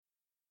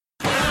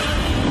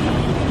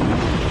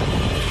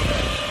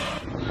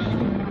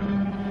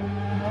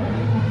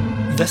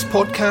This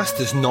podcast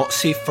is not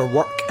safe for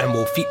work and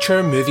will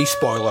feature movie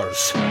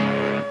spoilers.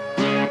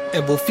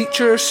 It will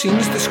feature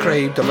scenes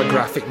described of a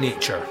graphic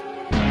nature.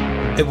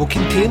 It will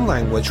contain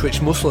language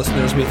which most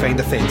listeners may find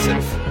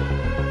offensive.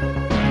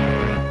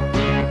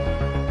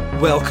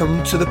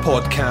 Welcome to the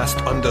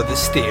podcast Under the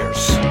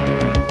Stairs.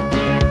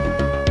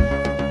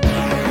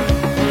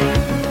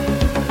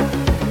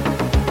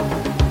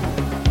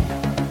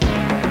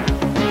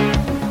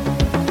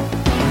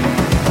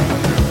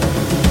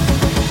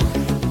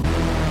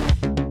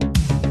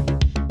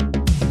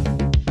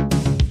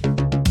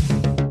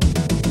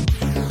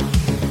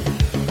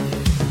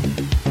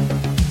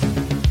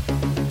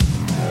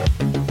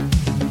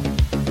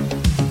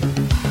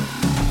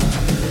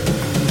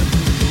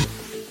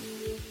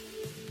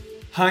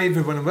 Hi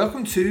everyone and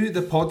welcome to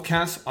the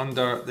podcast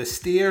Under the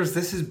Stairs.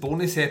 This is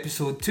bonus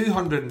episode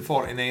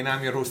 249.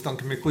 I'm your host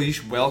Duncan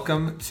McLeish.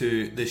 Welcome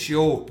to the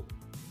show.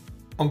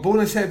 On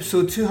bonus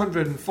episode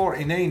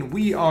 249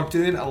 we are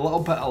doing a little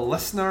bit of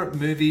listener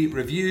movie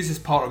reviews as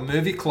part of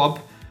Movie Club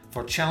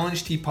for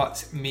Challenge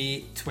Teapots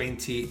May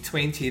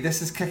 2020.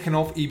 This is kicking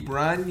off a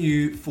brand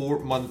new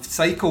 4-month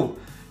cycle.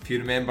 If you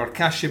remember,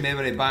 cast your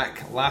memory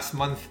back last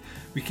month,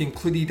 we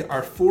concluded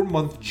our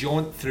 4-month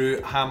jaunt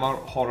through Hammer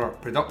Horror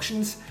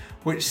Productions,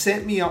 which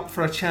set me up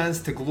for a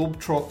chance to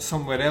globetrot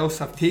somewhere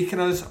else. I've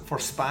taken us for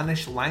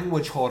Spanish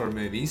language horror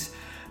movies,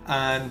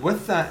 and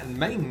with that in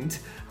mind,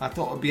 I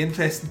thought it would be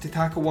interesting to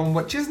tackle one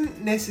which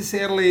isn't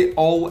necessarily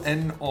all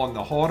in on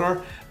the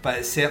horror, but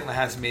it certainly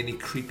has many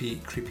creepy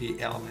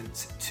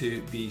elements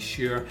to be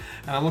sure.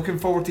 And I'm looking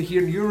forward to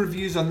hearing your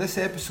reviews on this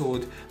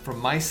episode from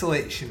my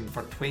selection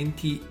for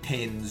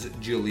 2010's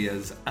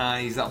Julia's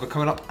Eyes. That'll be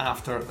coming up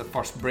after the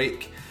first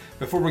break.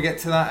 Before we get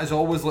to that, as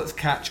always, let's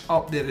catch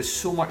up. There is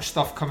so much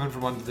stuff coming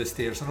from under the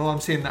stairs. I know I'm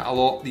saying that a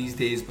lot these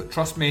days, but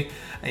trust me,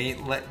 I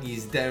ain't letting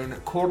yous down.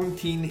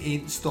 Quarantine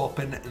ain't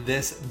stopping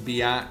this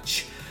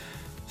biatch.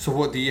 So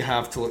what do you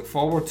have to look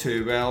forward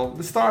to? Well,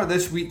 the start of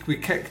this week we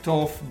kicked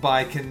off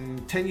by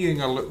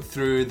continuing our look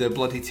through the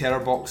Bloody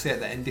Terror box set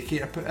that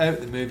Indicator put out,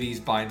 the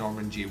movies by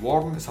Norman J.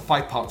 Warren. It's a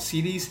 5-part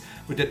series.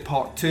 We did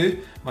part 2.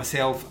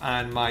 Myself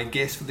and my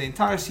guest for the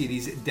entire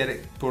series,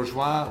 Derek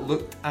Bourgeois,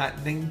 looked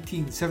at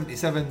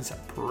 1977's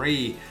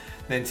Prey.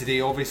 Then today,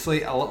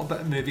 obviously, a little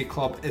bit of Movie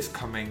Club is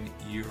coming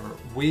your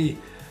way.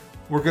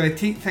 We're going to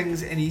take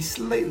things in a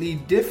slightly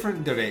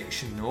different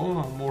direction though,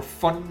 a more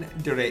fun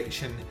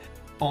direction,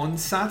 on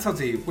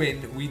Saturday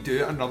when we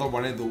do another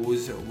one of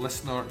those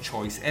listener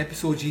choice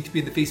episodes. You need to be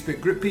in the Facebook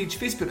group page,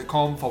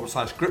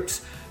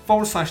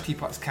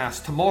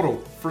 facebook.com/groups/teapotscast tomorrow,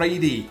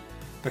 Friday,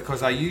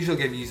 because I usually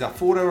give you a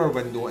 4-hour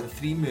window and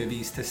 3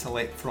 movies to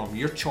select from.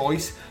 Your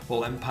choice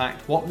will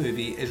impact what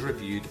movie is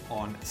reviewed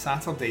on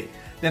Saturday.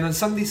 Then on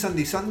Sunday,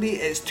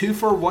 it's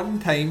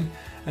 2-for-1 time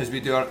as we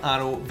do our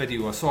Arrow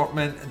video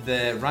assortment.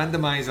 The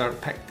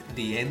randomizer picked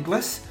The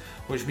Endless,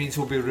 which means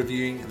we'll be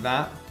reviewing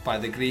that by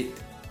the great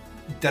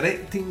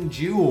directing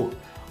duo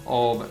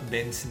of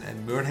Benson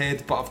and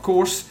Moorhead. But of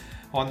course,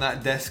 on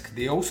that disc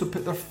they also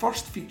put their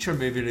first feature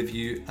movie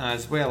review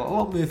as well, a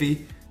little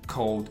movie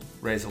called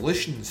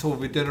Resolution. So we'll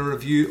be doing a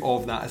review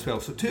of that as well.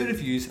 So 2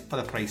 reviews for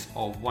the price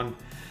of 1.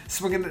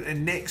 Swinging into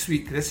next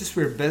week, this is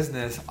where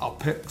business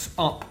picks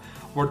up.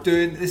 We're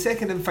doing the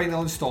second and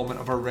final instalment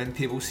of our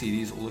Roundtable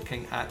series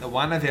looking at the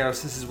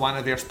Wanaverse. This is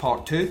Wanaverse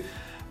Part 2.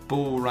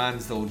 Bo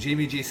Ransdell,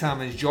 Jamie J.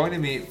 Salmons joining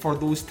me for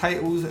those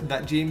titles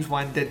that James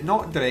Wan did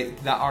not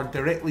direct that are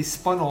directly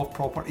spun off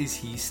properties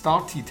he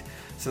started.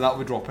 So that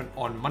will be dropping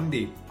on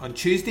Monday. On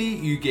Tuesday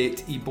you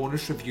get a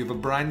bonus review of a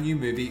brand new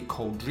movie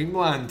called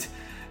Dreamland.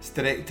 It's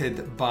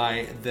directed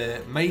by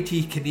the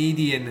mighty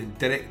Canadian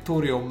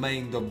directorial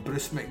mind of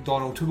Bruce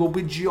McDonald, who will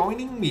be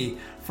joining me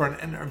for an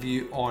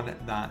interview on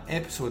that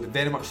episode.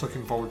 Very much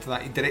looking forward to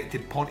that. He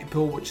directed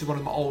Pontypool, which is one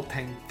of my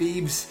all-time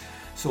faves.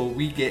 So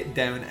we get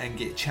down and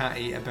get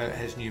chatty about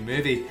his new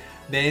movie.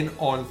 Then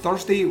on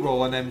Thursday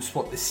we'll announce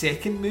what the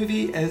second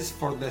movie is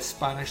for the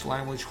Spanish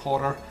language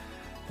horror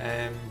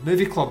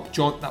Movie Club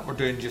jaunt that we're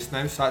doing just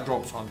now. So that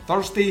drops on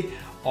Thursday.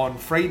 On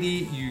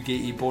Friday you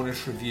get a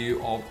bonus review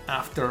of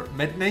After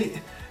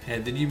Midnight,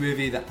 the new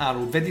movie that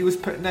Arrow Video is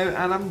putting out,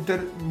 and I'm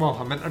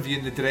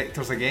interviewing the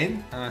directors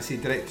again, and I say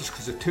directors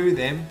because the 2 of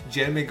them,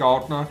 Jeremy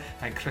Gardner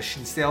and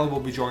Christian Stella,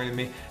 will be joining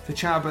me to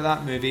chat about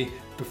that movie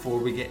before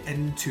we get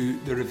into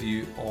the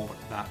review of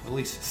that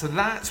release. So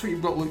that's what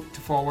you've got to look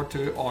forward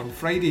to on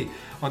Friday.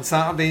 On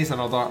Saturday is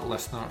another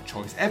listener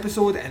choice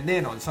episode, and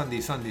then on Sunday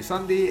it's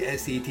the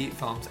 88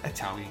 Films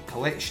Italian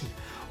Collection.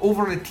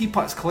 Over in the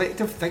Teapots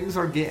Collective, things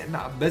are getting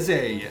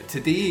busy.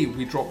 Today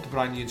we dropped a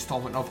brand new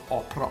instalment of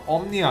Opera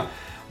Omnia.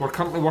 We're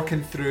currently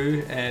working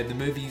through the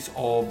movies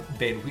of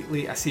Ben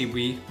Wheatley. I say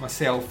we,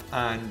 myself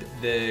and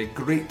the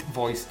great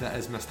voice that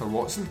is Mr.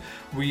 Watson.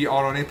 We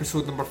are on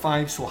episode number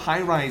 5, so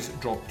High Rise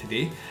dropped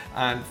today.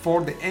 And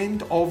for the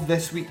end of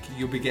this week,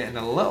 you'll be getting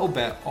a little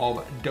bit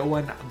of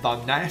Doing the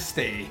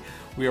Nasty,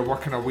 we are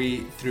working our way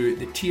through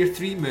the tier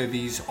 3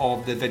 movies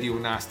of the Video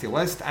Nasty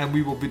list, and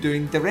we will be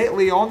doing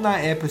directly on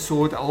that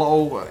episode a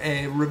little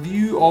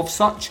review of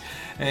such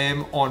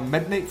on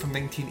Midnight from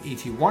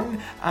 1981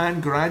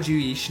 and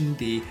Graduation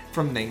Day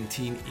from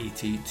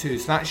 1982.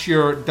 So that's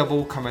your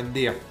double coming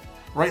there.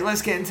 Right,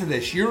 let's get into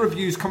this. Your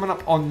reviews coming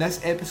up on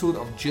this episode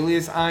of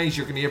Julia's Eyes.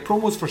 You're going to hear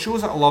promos for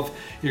shows that I love.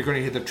 You're going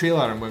to hear the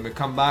trailer, and when we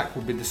come back,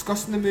 we'll be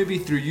discussing the movie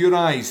through your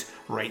eyes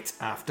right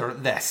after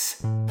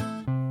this.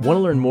 Want to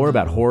learn more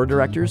about horror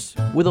directors?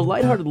 With a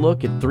lighthearted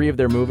look at 3 of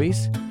their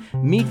movies?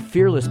 Meet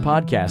fearless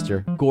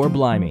podcaster Gore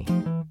Blimey.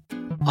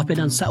 I've been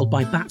unsettled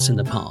by bats in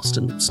the past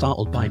and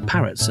startled by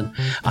parrots, and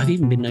I've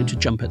even been known to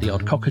jump at the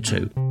odd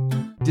cockatoo.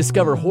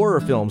 Discover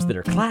horror films that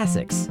are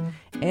classics,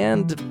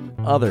 and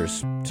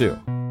others, too.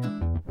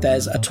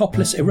 There's a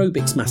topless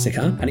aerobics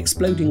massacre, an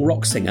exploding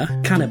rock singer,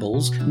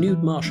 cannibals,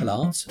 nude martial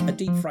arts, a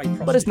deep-fried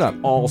prostitute. But it's not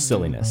all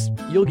silliness.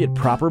 You'll get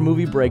proper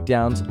movie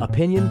breakdowns,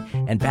 opinion,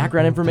 and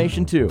background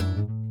information too.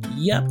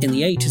 Yep, in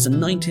the 80s and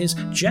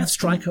 90s, Jeff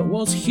Stryker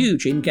was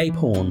huge in gay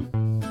porn.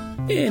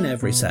 In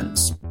every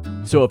sense.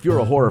 So if you're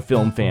a horror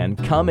film fan,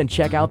 come and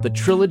check out the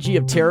Trilogy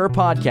of Terror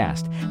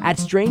podcast at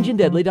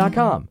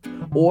strangeanddeadly.com,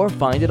 or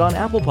find it on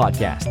Apple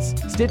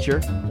Podcasts,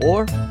 Stitcher,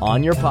 or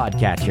on your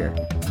podcatcher.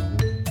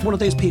 One of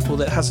those people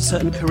that has a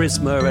certain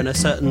charisma and a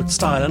certain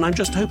style, and I'm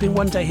just hoping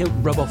one day he'll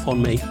rub off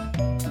on me.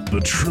 The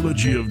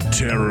Trilogy of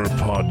Terror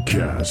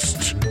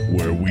podcast,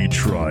 where we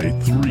try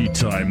 3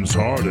 times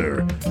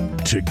harder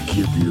to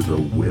give you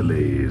the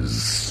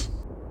willies.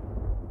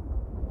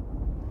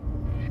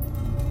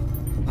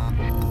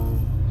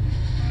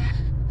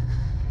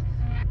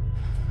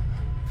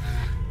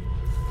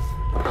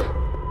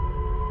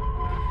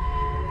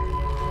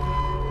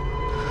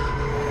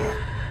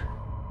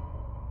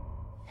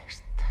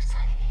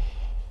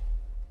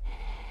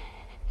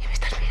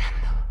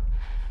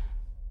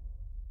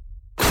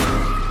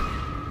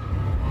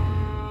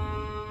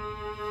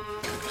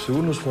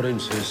 Según los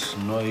forenses,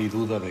 no hay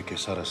duda de que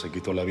Sara se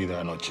quitó la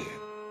vida anoche.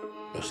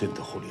 Lo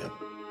siento, Julia.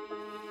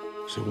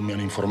 Según me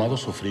han informado,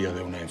 sufría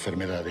de una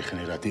enfermedad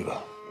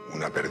degenerativa.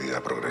 Una pérdida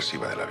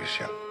progresiva de la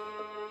visión,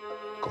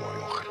 como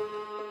mi mujer.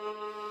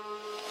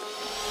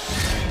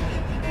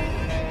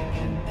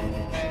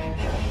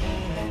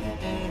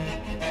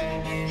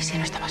 ¿Y si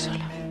no estaba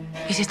sola?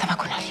 ¿Y si estaba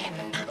con alguien?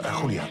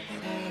 Julia,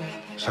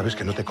 sabes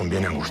que no te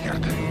conviene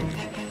angustiarte.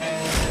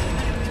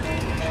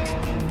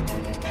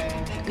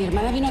 Mi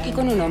hermana vino aquí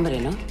con un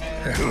hombre, ¿no?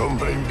 El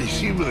hombre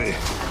invisible.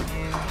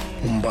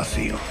 Un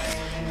vacío.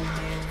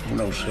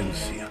 Una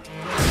ausencia.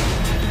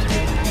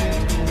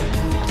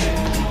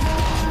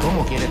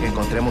 ¿Cómo quiere que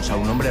encontremos a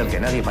un hombre al que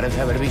nadie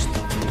parece haber visto?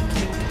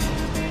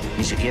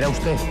 Ni siquiera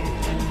usted.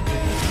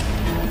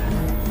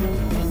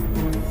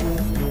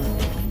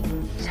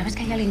 ¿Sabes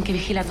que hay alguien que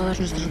vigila todos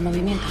nuestros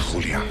movimientos?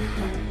 Julia,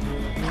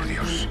 por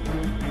Dios.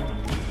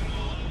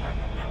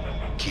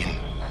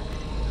 ¿Quién?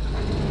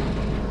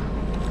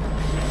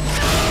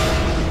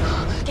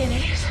 ¿Quién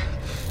eres?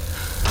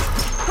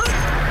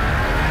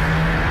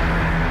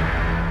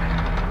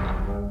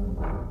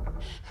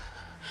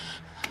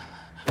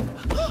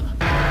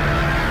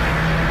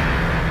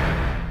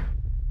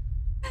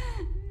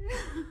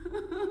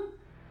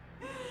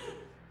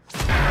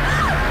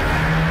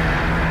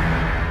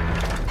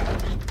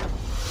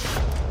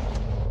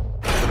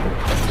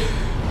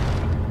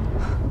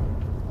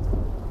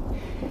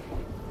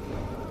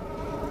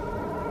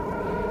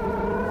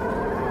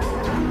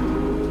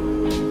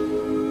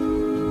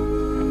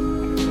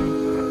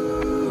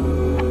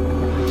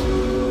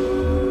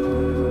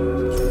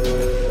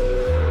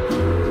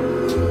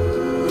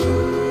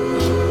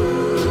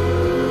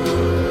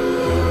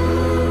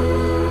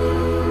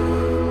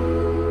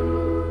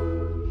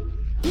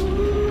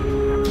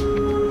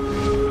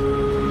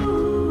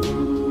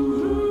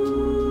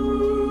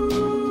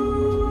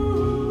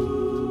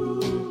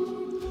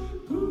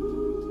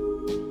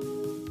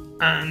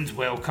 And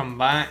welcome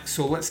back.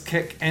 So let's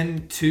kick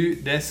into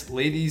this,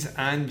 ladies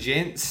and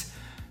gents.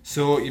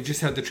 So you've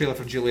just heard the trailer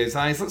for Julia's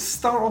Eyes. Let's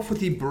start off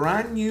with a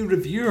brand new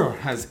reviewer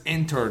has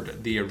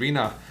entered the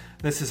arena.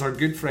 This is our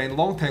good friend,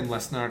 long-time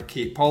listener,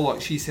 Kate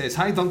Pollock. She says,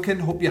 "Hi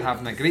Duncan, hope you're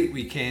having a great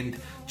weekend.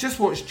 Just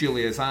watched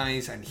Julia's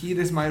Eyes and here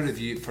is my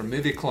review for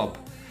Movie Club.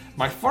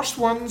 My first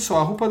one, so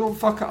I hope I don't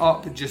fuck it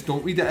up, just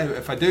don't read it out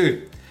if I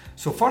do.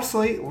 So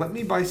firstly, let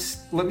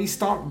me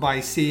start by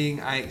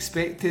saying I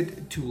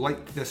expected to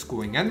like this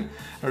going in.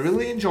 I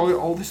really enjoy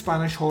all the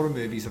Spanish horror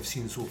movies I've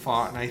seen so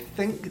far, and I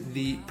think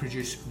they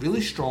produce really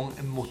strong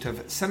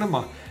emotive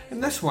cinema,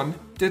 and this one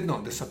did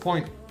not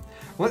disappoint.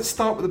 Let's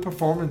start with the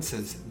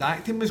performances. The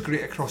acting was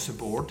great across the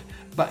board,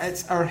 but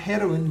it's our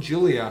heroine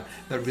Julia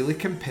that really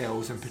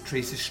compels and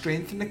portrays the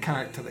strength in the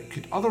character that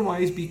could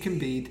otherwise be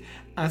conveyed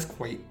as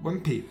quite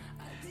wimpy.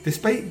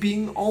 Despite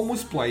being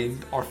almost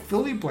blind or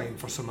fully blind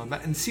for some of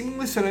it and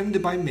seemingly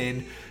surrounded by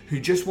men who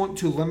just want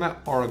to limit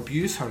or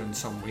abuse her in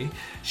some way,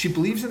 she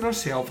believes in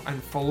herself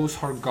and follows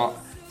her gut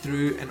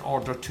through in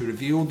order to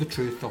reveal the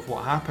truth of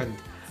what happened,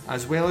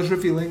 as well as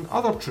revealing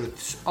other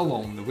truths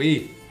along the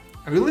way.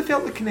 I really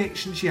felt the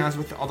connection she has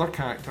with the other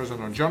characters on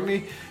her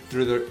journey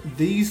through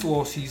these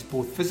losses,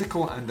 both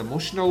physical and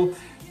emotional,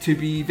 to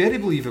be very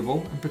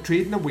believable and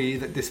portrayed in a way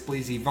that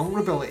displays a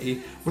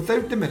vulnerability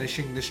without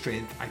diminishing the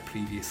strength I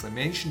previously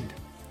mentioned.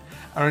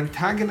 Our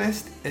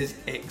antagonist is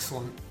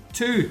excellent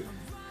too.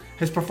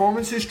 His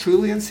performance is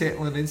truly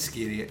unsettling and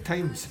scary at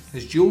times.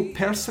 His dual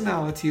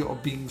personality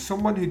of being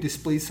someone who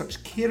displays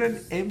such care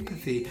and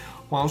empathy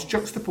whilst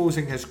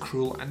juxtaposing his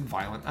cruel and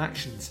violent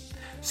actions,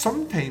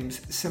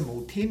 sometimes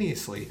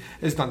simultaneously,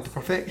 is done to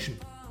perfection.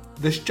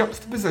 This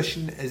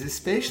juxtaposition is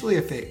especially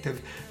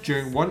effective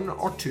during one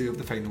or two of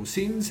the final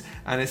scenes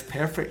and is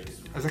perfect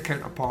as a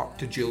counterpart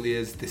to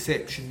Julia's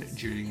deception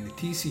during the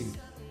tea scene.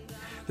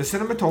 The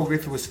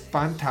cinematography was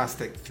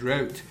fantastic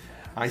throughout.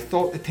 I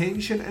thought the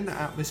tension and the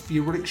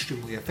atmosphere were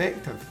extremely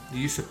effective. The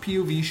use of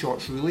POV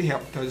shots really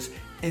helped us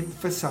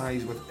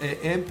empathise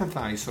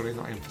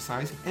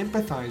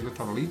with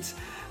our leads,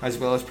 as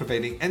well as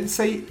providing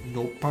insight,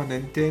 no pun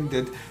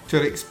intended, to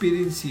her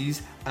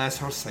experiences as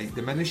her sight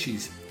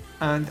diminishes,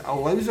 and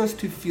allows us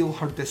to feel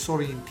her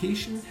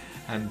disorientation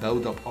and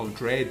build-up of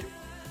dread.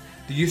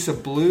 The use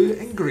of blue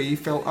and grey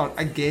filter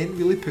again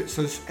really puts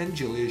us in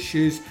Julia's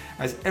shoes,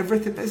 as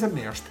everything is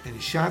immersed in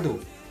shadow.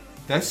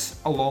 This,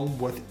 along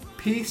with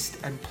paced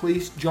and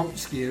placed jump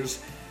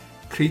scares,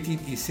 created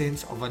a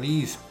sense of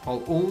unease,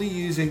 while only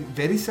using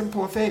very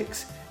simple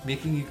effects,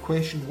 making you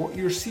question what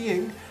you're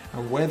seeing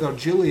and whether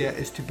Julia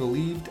is to be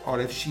believed or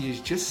if she is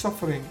just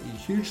suffering a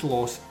huge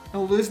loss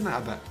and losing it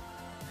a bit.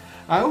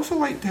 I also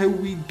liked how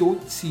we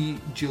don't see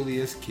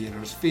Julia's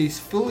carer's face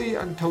fully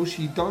until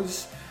she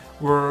does.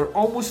 We're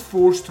almost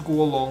forced to go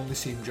along the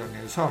same journey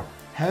as her.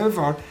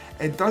 However,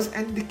 it does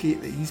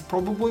indicate that he's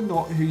probably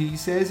not who he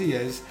says he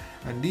is,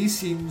 and these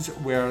scenes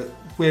where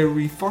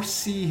we first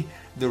see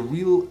the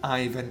real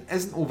Ivan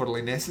isn't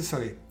overly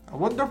necessary. I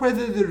wonder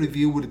whether the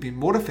reveal would have been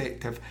more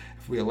effective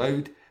if we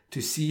allowed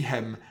to see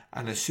him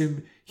and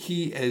assume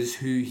he is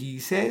who he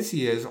says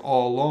he is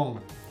all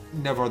along.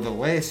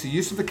 Nevertheless, the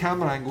use of the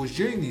camera angles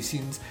during these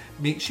scenes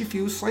makes you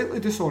feel slightly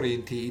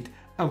disorientated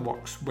and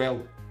works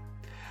well.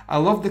 I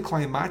loved the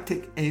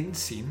climactic end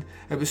scene.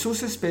 It was so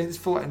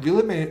suspenseful and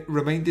really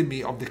reminded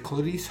me of the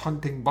Clarice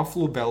hunting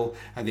Buffalo Bill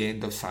at the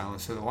end of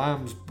Silence of the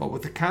Lambs, but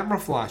with the camera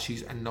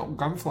flashes and not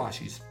gun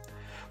flashes.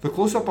 The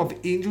close-up of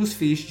Angel's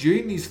face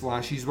during these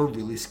flashes were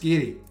really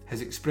scary.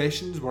 His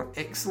expressions were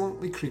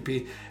excellently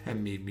creepy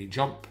and made me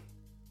jump.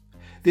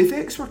 The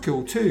effects were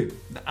cool too.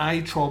 The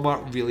eye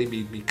trauma really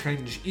made me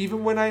cringe,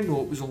 even when I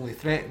know it was only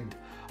threatened.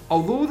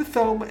 Although the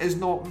film is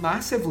not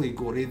massively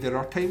gory, there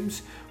are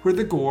times where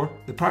the gore,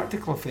 the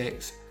practical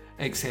effects,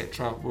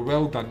 etc. were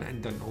well done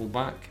and didn't hold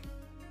back.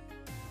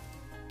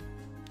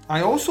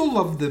 I also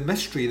loved the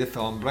mystery the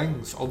film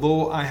brings.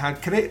 Although I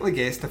had correctly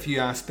guessed a few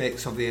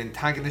aspects of the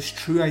antagonist's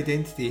true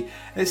identity,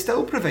 it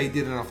still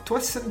provided enough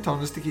twists and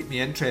turns to keep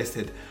me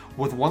interested,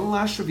 with one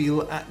last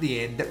reveal at the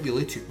end that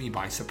really took me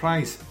by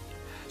surprise.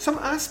 Some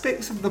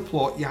aspects of the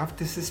plot you have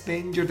to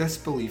suspend your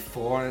disbelief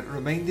for, and it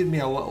reminded me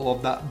a little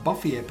of that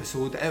Buffy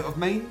episode, Out of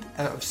Mind,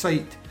 Out of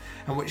Sight,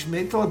 in which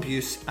mental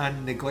abuse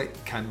and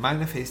neglect can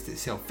manifest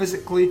itself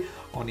physically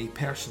on a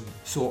person.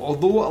 So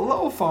although a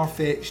little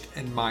far-fetched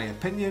in my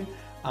opinion,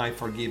 I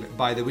forgave it.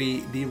 By the way,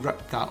 they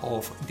ripped that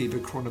off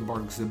David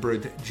Cronenberg's The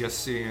Brood,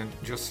 just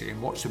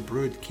saying. Watch The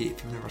Brood, Kate,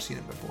 if you've never seen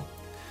it before.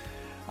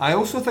 I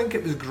also think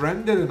it was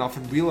grounded enough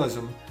in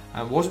realism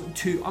and wasn't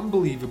too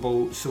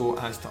unbelievable so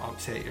as to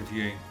upset your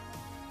viewing.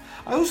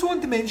 I also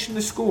want to mention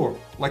the score.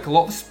 Like a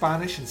lot of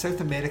Spanish and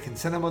South American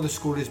cinema, the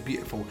score is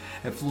beautiful.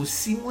 It flows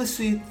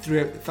seamlessly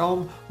throughout the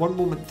film, one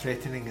moment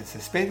threatening and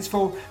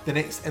suspenseful, the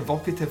next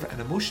evocative and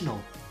emotional.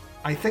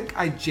 I think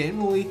I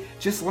generally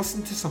just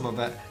listened to some of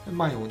it in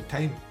my own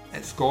time.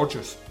 It's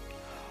gorgeous.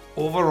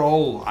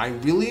 Overall, I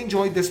really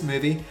enjoyed this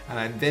movie and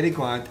I'm very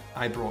glad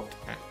I bought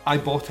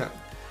it.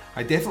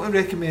 I definitely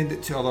recommend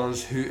it to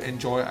others who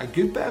enjoy a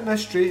good bit of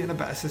mystery and a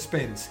bit of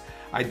suspense.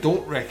 I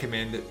don't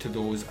recommend it to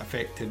those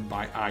affected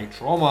by eye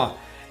trauma.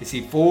 It's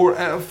a 4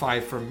 out of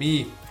 5 from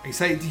me.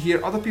 Excited to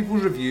hear other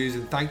people's reviews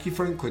and thank you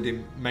for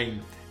including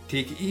mine.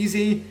 Take it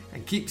easy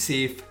and keep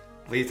safe.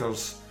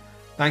 Laters.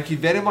 Thank you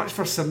very much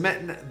for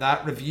submitting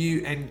that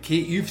review, and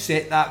Kate, you've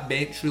set that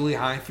bench really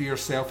high for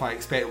yourself. I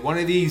expect one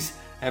of these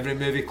every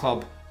movie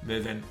club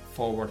moving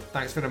forward.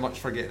 Thanks very much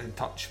for getting in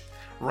touch.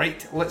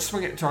 Right, let's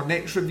swing it to our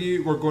next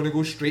review. We're going to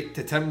go straight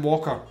to Tim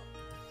Walker.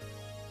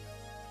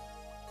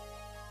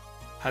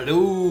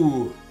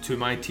 Hello to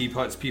my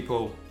teapots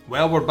people.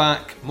 Well, we're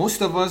back.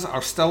 Most of us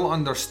are still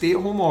under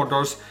stay-at-home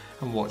orders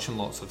and watching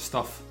lots of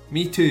stuff.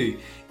 Me too,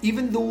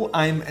 even though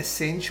I'm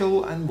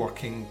essential and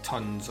working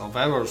tons of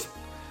hours.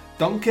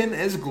 Duncan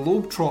is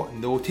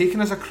globe-trotting though,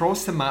 taking us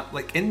across the map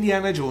like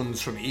Indiana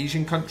Jones from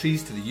Asian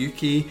countries to the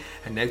UK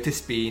and now to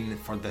Spain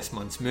for this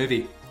month's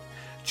movie.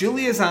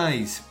 Julia's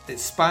Eyes.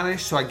 It's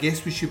Spanish, so I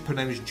guess we should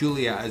pronounce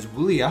Julia as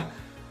Julia.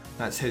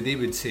 That's how they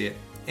would say it.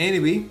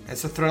 Anyway,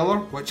 it's a thriller,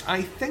 which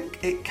I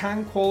think it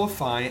can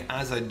qualify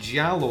as a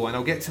giallo, and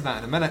I'll get to that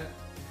in a minute.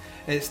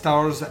 It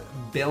stars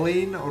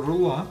Belén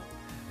Rolla,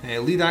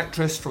 lead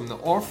actress from The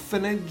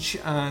Orphanage,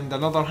 and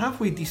another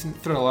halfway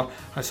decent thriller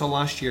I saw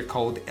last year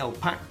called El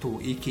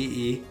Pacto,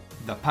 aka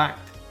The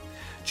Pact.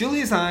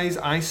 Julia's Eyes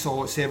I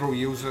saw several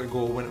years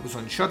ago when it was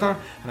on Shudder,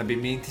 and I've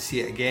been meaning to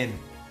see it again.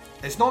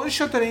 It's not on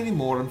Shudder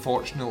anymore,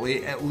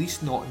 unfortunately, at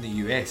least not in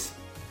the US.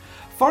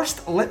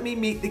 First, let me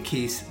make the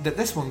case that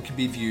this one can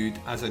be viewed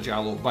as a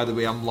giallo. By the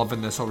way, I'm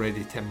loving this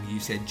already, Tim. You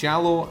said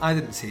giallo, I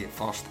didn't say it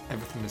first.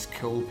 Everything is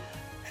cool.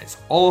 It's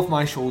all off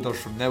my shoulders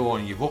from now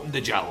on. You've opened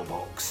the giallo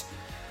box.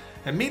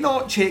 It may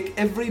not check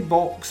every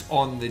box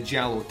on the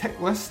giallo tick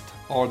list,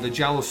 or the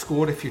giallo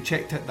score if you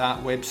checked at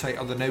that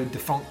website or the now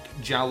defunct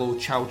Giallo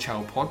Chow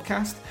Chow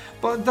podcast,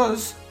 but it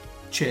does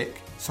check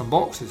some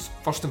boxes.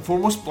 First and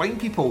foremost, blind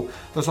people.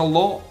 There's a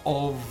lot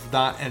of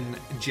that in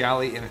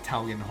gialli and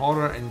Italian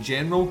horror in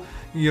general.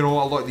 You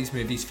know, a lot of these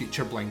movies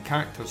feature blind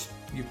characters.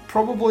 You've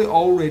probably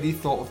already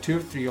thought of 2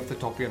 or 3 off the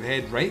top of your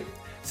head, right?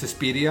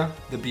 Suspiria,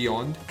 The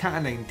Beyond, Cat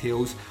o' Nine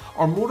Tails,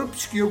 or more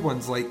obscure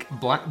ones like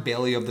Black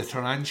Belly of the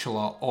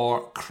Tarantula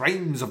or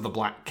Crimes of the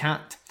Black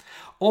Cat.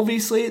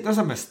 Obviously, there's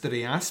a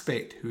mystery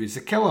aspect. Who is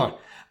the killer?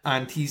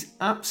 And he's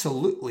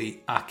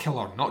absolutely a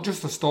killer, not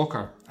just a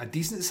stalker. A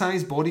decent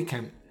sized body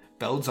count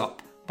builds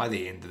up by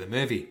the end of the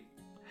movie.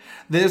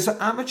 There's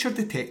the amateur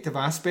detective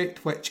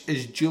aspect, which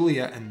is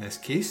Julia in this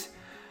case.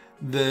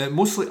 The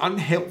mostly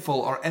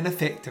unhelpful or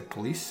ineffective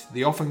police.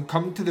 They often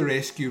come to the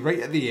rescue right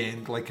at the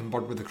end, like in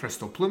Bird with the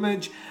Crystal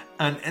Plumage,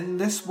 and in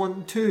this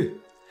one too.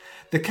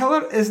 The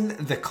killer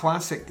isn't the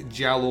classic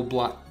giallo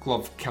black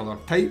glove killer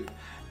type,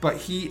 but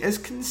he is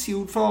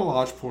concealed for a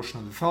large portion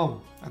of the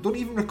film. I don't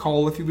even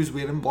recall if he was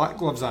wearing black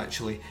gloves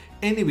actually.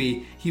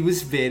 Anyway, he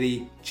was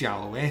very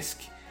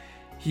giallo-esque.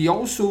 He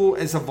also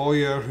is a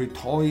voyeur who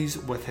toys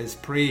with his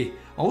prey,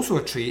 also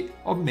a trait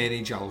of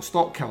many giallo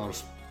stock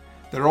killers.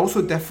 There are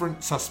also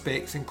different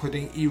suspects,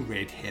 including a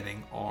red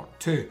herring or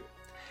 2.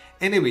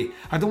 Anyway,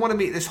 I don't want to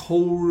make this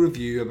whole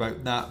review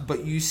about that,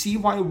 but you see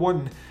why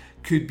one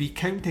could be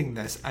counting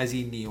this as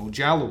a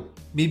neo-giallo.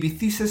 Maybe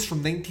Thesis from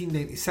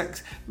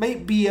 1996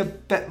 might be a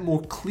bit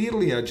more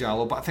clearly a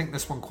giallo, but I think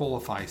this one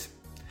qualifies.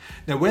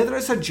 Now, whether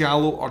it's a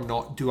giallo or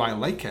not, do I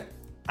like it?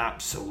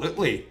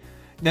 Absolutely.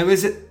 Now,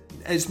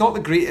 it's not the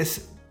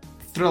greatest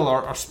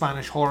thriller or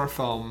Spanish horror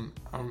film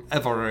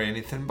ever or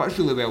anything, but it's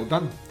really well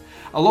done.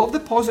 A lot of the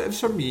positives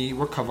for me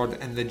were covered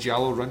in the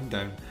giallo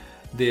rundown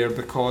there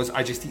because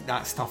I just eat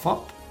that stuff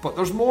up. But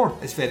there's more.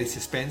 It's very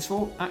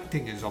suspenseful.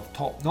 Acting is of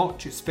top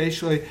notch,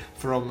 especially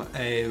from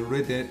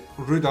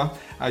Ruda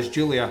as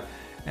Julia.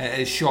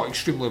 Is shot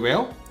extremely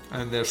well,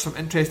 and there's some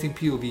interesting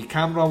POV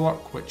camera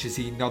work, which is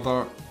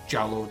another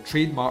giallo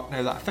trademark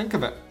now that I think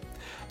of it.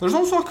 There's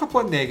also a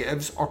couple of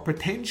negatives, or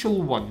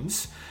potential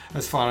ones,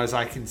 as far as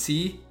I can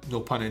see,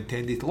 no pun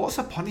intended. Lots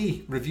of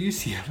punny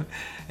reviews here.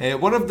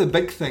 One of the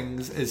big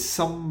things is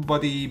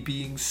somebody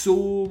being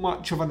so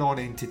much of a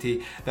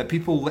non-entity that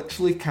people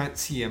literally can't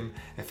see him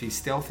if he's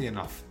stealthy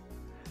enough.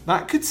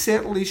 That could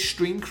certainly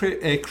strain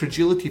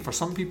credulity for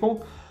some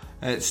people.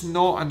 It's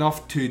not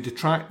enough to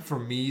detract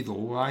from me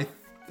though. I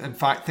in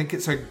fact think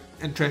it's an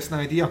interesting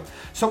idea.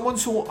 Someone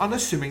so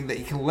unassuming that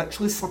he can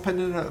literally slip in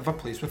and out of a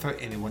place without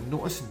anyone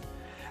noticing.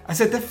 It's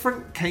a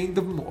different kind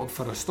of motive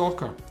for a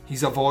stalker.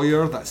 He's a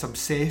voyeur that's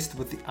obsessed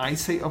with the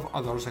eyesight of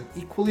others and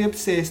equally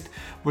obsessed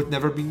with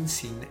never being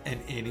seen in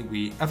any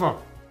way ever.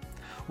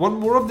 One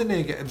more of the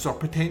negatives or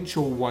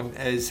potential one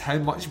is how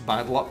much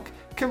bad luck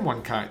can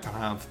one character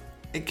have.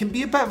 It can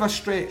be a bit of a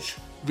stretch.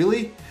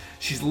 Really?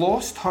 She's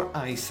lost her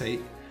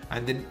eyesight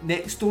and the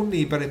next door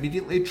neighbour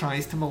immediately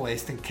tries to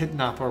molest and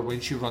kidnap her when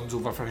she runs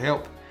over for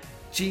help.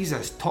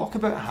 Jesus, talk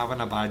about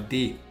having a bad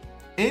day.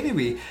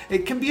 Anyway,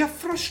 it can be a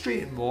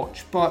frustrating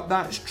watch, but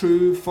that's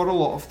true for a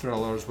lot of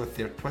thrillers with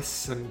their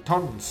twists and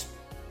turns.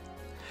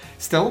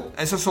 Still,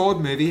 it's a solid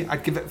movie.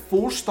 I'd give it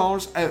 4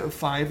 stars out of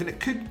 5 and it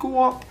could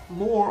go up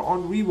more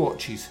on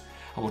rewatches.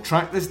 I will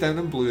track this down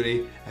on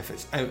Blu-ray if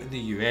it's out in the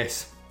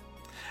US.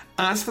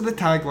 As for the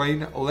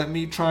tagline, let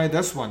me try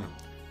this one.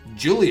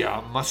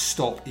 Julia must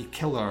stop a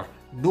killer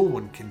no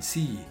one can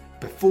see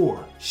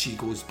before she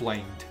goes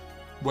blind.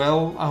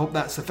 Well, I hope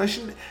that's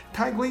sufficient.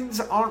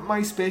 Taglines aren't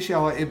my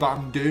speciality, but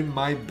I'm doing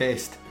my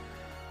best.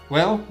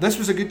 Well, this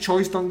was a good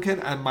choice, Duncan,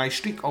 and my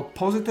streak of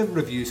positive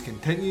reviews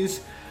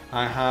continues.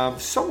 I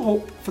have some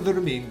hope for the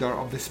remainder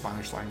of the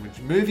Spanish language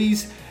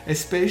movies,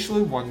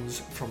 especially ones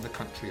from the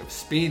country of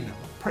Spain. I'm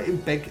a pretty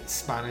big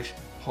Spanish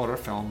horror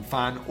film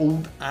fan,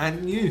 old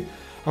and new.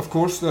 Of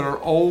course, there are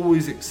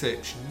always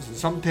exceptions, and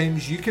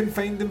sometimes you can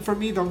find them for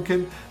me,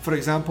 Duncan. For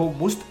example,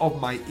 most of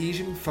my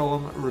Asian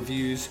film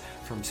reviews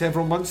from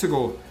several months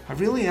ago. I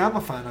really am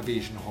a fan of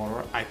Asian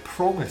horror, I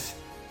promise.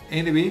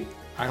 Anyway,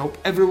 I hope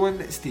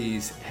everyone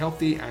stays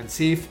healthy and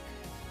safe.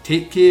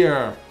 Take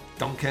care,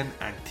 Duncan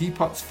and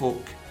Teapots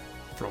folk.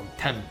 From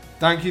Tim.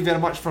 Thank you very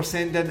much for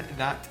sending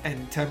that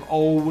in, Tim.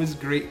 Always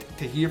great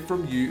to hear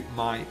from you,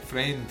 my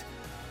friend.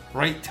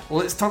 Right,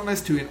 let's turn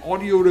this to an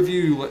audio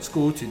review. Let's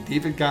go to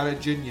David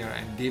Garrett Jr.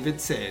 and David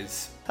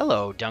says,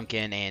 Hello,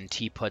 Duncan and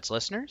T-Puts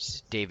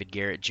listeners. David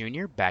Garrett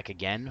Jr. back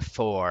again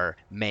for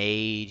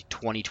May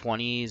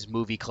 2020's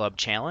Movie Club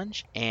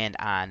Challenge. And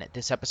on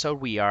this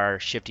episode, we are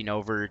shifting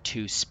over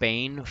to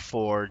Spain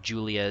for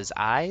Julia's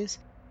Eyes.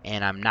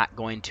 And I'm not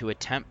going to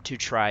attempt to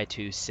try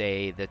to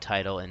say the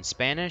title in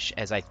Spanish,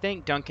 as I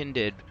think Duncan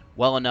did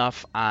well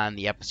enough on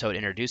the episode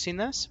introducing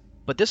this.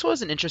 But this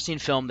was an interesting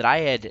film that I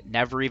had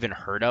never even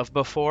heard of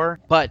before.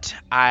 But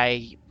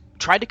I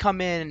tried to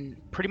come in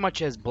pretty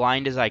much as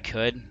blind as I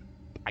could,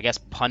 I guess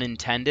pun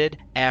intended,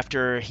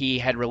 after he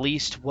had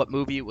released what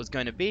movie it was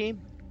going to be.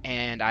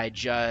 And I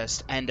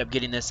just end up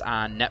getting this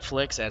on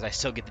Netflix as I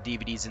still get the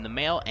DVDs in the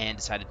mail and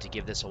decided to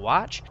give this a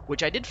watch,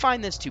 which I did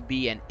find this to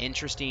be an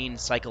interesting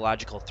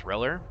psychological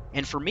thriller.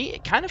 And for me,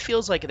 it kind of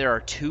feels like there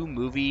are two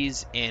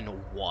movies in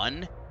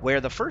one,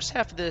 where the first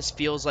half of this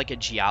feels like a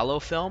giallo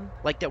film,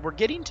 like that we're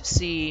getting to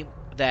see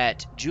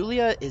that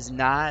Julia is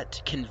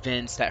not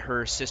convinced that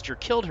her sister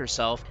killed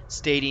herself,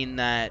 stating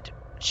that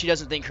she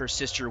doesn't think her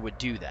sister would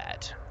do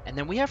that. And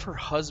then we have her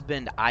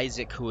husband,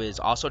 Isaac, who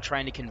is also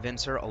trying to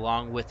convince her,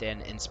 along with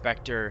an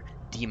Inspector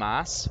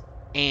Dimas.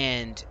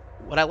 And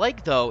what I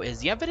like, though, is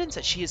the evidence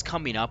that she is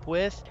coming up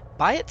with.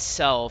 By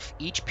itself,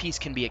 each piece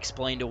can be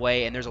explained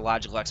away, and there's a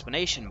logical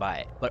explanation by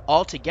it. But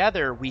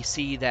altogether, we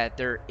see that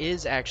there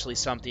is actually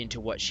something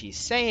to what she's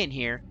saying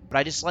here. But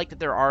I just like that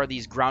there are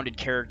these grounded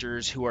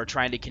characters who are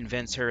trying to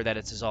convince her that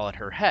it's all in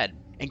her head.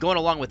 And going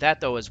along with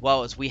that, though, as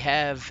well, as we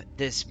have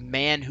this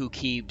man who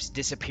keeps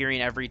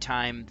disappearing every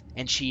time,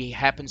 and she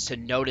happens to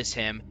notice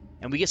him.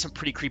 And we get some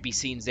pretty creepy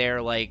scenes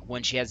there, like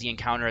when she has the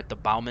encounter at the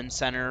Bauman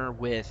Center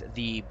with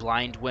the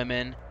blind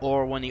women,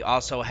 or when you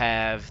also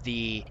have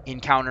the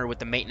encounter with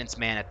the maintenance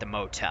man at the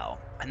motel.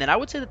 And then I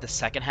would say that the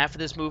second half of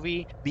this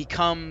movie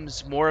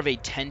becomes more of a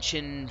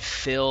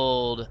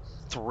tension-filled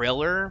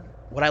thriller.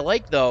 What I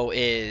like, though,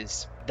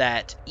 is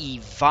that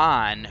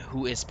Ivan,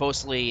 who is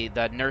supposedly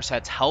the nurse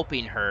that's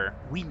helping her,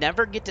 we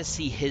never get to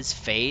see his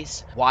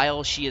face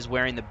while she is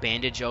wearing the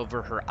bandage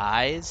over her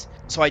eyes.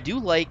 So I do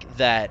like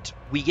that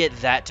we get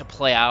that to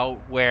play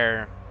out,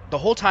 where the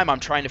whole time I'm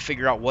trying to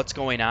figure out what's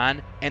going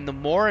on, and the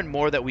more and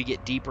more that we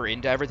get deeper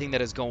into everything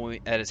that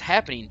is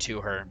happening to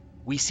her,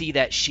 we see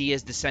that she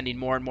is descending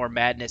more and more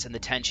madness, and the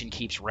tension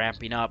keeps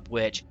ramping up,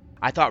 which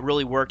I thought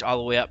really worked all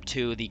the way up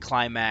to the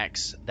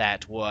climax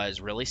that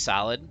was really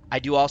solid. I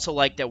do also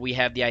like that we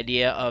have the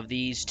idea of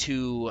these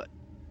two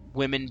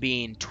women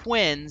being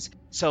twins,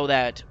 so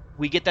that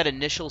we get that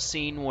initial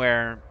scene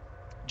where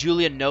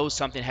Julia knows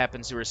something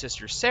happens to her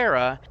sister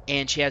Sarah,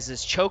 and she has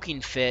this choking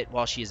fit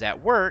while she's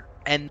at work,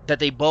 and that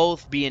they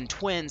both, being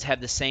twins,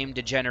 have the same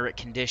degenerate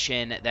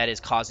condition that is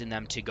causing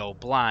them to go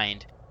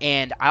blind.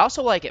 And I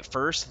also like at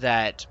first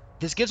that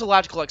this gives a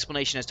logical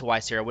explanation as to why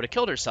Sarah would have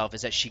killed herself,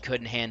 is that she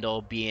couldn't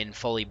handle being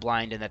fully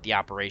blind and that the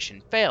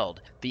operation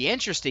failed. The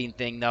interesting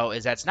thing, though,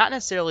 is that's not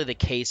necessarily the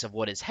case of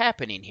what is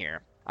happening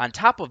here. On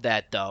top of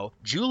that, though,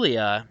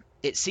 Julia,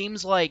 it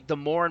seems like the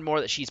more and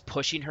more that she's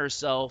pushing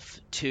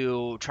herself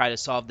to try to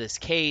solve this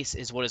case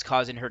is what is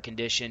causing her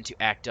condition to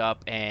act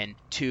up and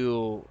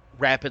to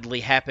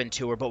rapidly happen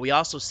to her. But we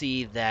also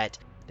see that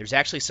there's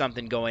actually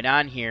something going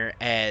on here,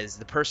 as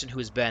the person who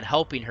has been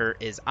helping her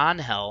is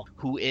Angel,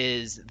 who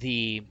is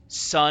the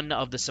son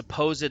of the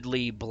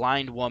supposedly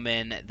blind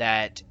woman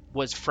that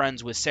was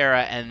friends with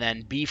Sarah and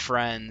then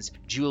befriends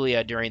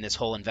Julia during this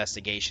whole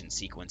investigation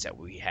sequence that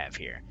we have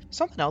here.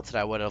 Something else that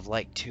I would have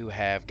liked to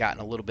have gotten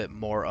a little bit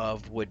more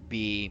of would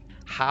be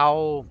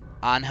how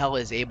Angel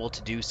is able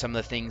to do some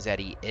of the things that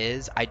he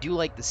is. I do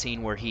like the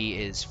scene where he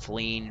is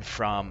fleeing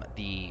from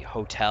the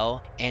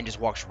hotel and just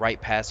walks right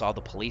past all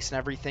the police and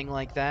everything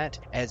like that,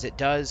 as it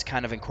does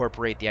kind of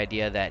incorporate the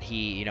idea that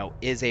he,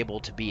 is able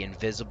to be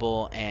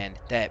invisible and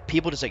that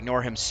people just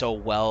ignore him so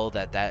well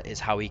that is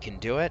how he can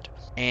do it.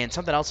 And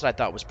something else that I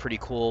thought was pretty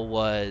cool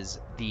was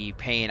the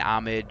paying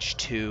homage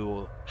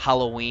to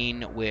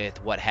Halloween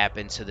with what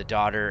happens to the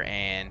daughter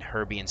and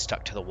her being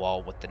stuck to the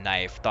wall with the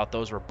knife. Thought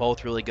those were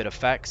both really good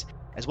effects.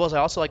 As well as I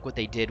also like what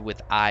they did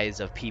with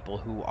eyes of people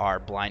who are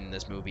blind in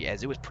this movie,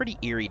 as it was pretty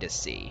eerie to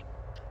see.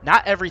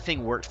 Not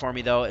everything worked for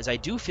me, though, as I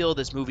do feel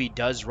this movie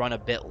does run a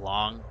bit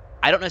long.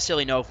 I don't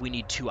necessarily know if we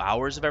need 2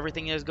 hours of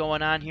everything that is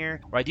going on here,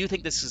 or I do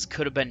think this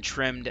could have been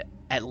trimmed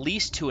at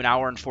least to 1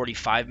 hour and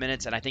 45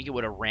 minutes, and I think it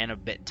would have ran a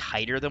bit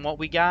tighter than what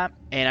we got.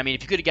 And I mean,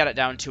 if you could have got it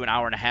down to 1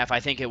 hour and a half,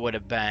 I think it would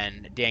have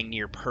been dang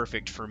near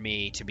perfect for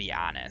me, to be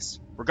honest.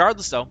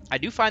 Regardless, though, I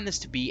do find this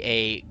to be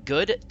a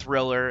good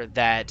thriller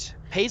that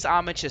pays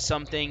homage to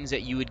some things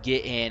that you would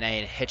get in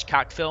a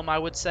Hitchcock film, I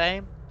would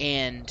say,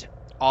 and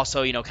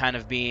also, kind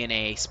of being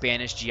a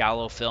Spanish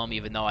giallo film,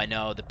 even though I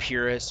know the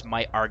purists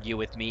might argue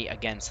with me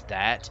against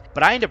that.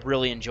 But I end up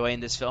really enjoying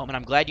this film, and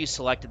I'm glad you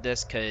selected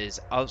this, because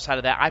outside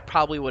of that, I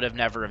probably would have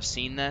never have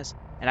seen this.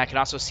 And I can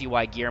also see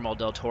why Guillermo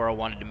del Toro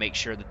wanted to make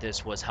sure that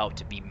this was helped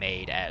to be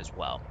made as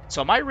well.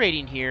 So my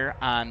rating here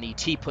on the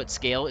T-Put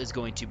scale is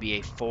going to be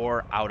a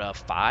 4 out of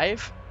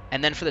 5.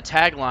 And then for the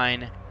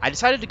tagline, I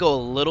decided to go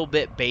a little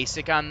bit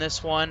basic on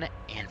this one.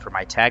 And for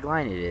my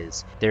tagline, it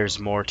is, "There's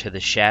more to the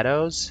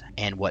shadows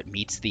and what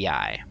meets the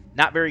eye."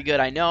 Not very good,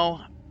 I know,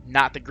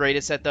 not the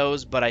greatest at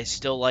those, but I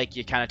still like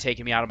you kind of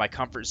taking me out of my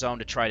comfort zone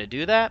to try to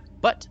do that.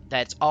 But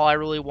that's all I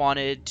really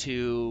wanted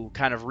to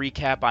kind of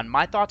recap on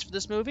my thoughts for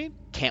this movie.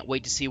 Can't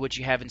wait to see what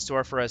you have in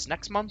store for us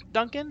next month,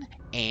 Duncan.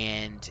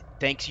 And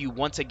thanks you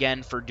once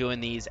again for doing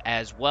these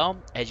as well,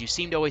 as you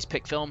seem to always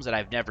pick films that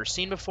I've never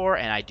seen before,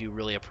 and I do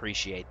really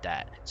appreciate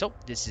that. So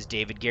this is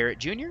David Garrett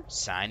Jr.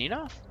 signing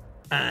off.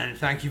 And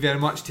thank you very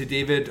much to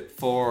David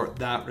for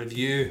that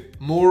review.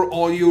 More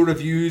audio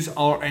reviews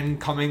are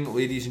incoming,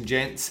 ladies and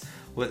gents.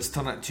 Let's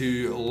turn it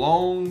to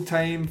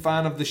long-time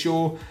fan of the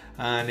show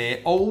and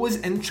always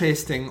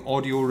interesting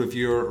audio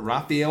reviewer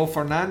Rafael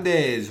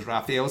Fernandez.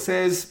 Rafael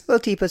says, "Hello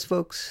Teapots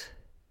folks.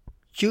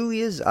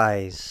 Julia's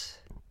Eyes.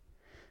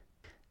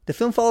 The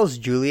film follows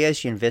Julia as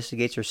she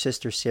investigates her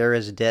sister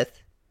Sarah's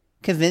death,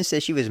 convinced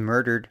that she was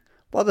murdered,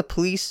 while the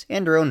police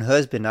and her own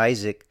husband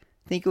Isaac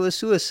think it was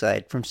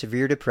suicide from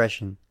severe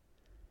depression.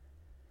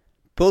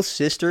 Both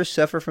sisters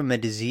suffer from a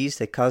disease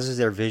that causes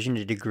their vision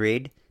to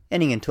degrade,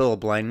 ending in total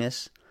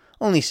blindness.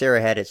 Only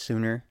Sarah had it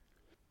sooner.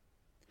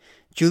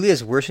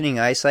 Julia's worsening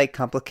eyesight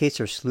complicates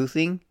her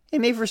sleuthing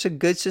and made for some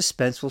good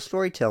suspenseful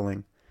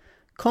storytelling,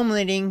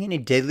 culminating in a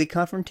deadly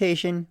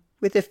confrontation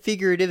with a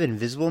figurative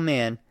invisible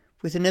man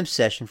with an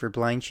obsession for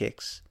blind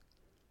chicks.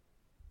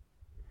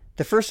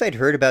 The first I'd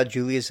heard about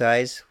Julia's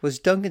Eyes was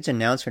Duncan's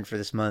announcement for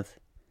this month.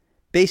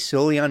 Based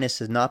solely on his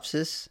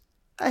synopsis,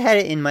 I had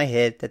it in my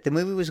head that the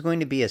movie was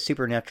going to be a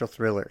supernatural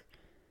thriller.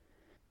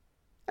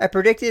 I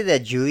predicted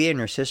that Julia and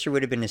her sister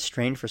would have been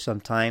estranged for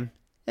some time,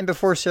 and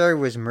before Sarah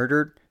was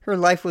murdered, her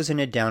life was in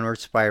a downward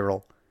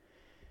spiral.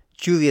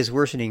 Julia's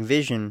worsening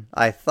vision,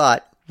 I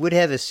thought, would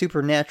have a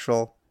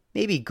supernatural,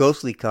 maybe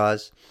ghostly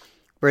cause,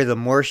 where the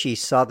more she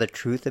saw the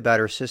truth about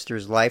her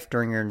sister's life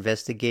during her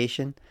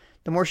investigation,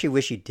 the more she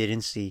wished she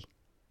didn't see.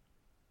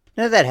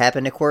 None of that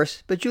happened, of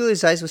course, but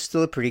Julia's Eyes was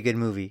still a pretty good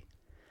movie.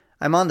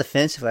 I'm on the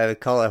fence if I would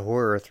call it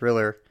horror or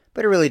thriller,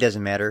 but it really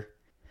doesn't matter.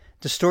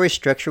 The story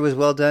structure was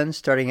well done,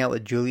 starting out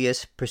with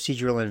Julia's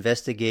procedural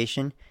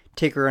investigation,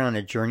 take her on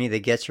a journey that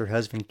gets her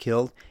husband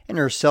killed, and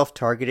herself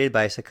targeted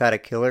by a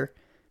psychotic killer.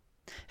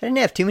 I didn't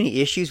have too many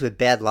issues with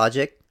bad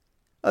logic,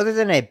 other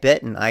than I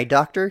bet an eye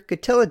doctor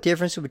could tell the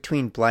difference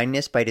between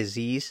blindness by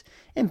disease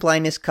and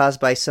blindness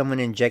caused by someone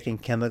injecting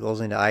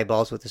chemicals into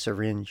eyeballs with a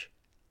syringe.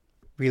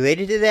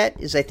 Related to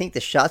that is I think the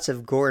shots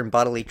of gore and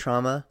bodily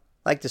trauma,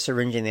 like the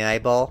syringe in the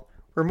eyeball,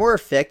 were more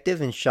effective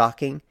and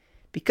shocking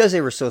because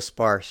they were so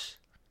sparse.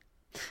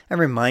 I'm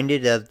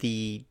reminded of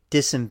the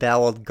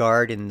disemboweled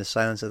guard in The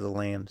Silence of the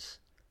Lambs.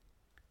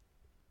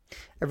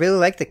 I really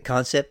like the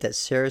concept that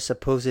Sarah's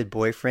supposed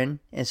boyfriend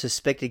and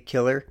suspected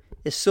killer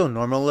is so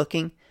normal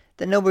looking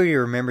that nobody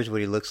remembers what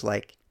he looks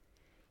like.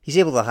 He's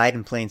able to hide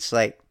in plain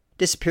sight,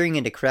 disappearing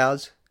into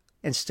crowds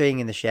and staying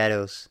in the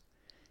shadows.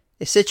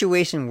 A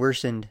situation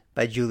worsened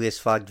by Julia's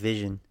fogged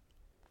vision.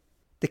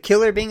 The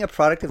killer being a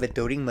product of a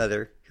doting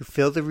mother who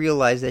failed to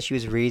realize that she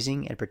was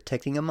raising and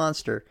protecting a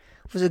monster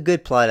was a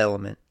good plot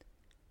element.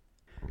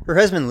 Her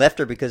husband left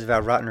her because of how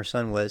rotten her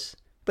son was,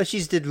 but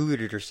she's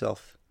deluded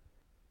herself.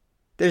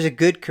 There's a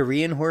good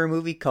Korean horror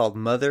movie called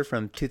Mother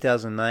from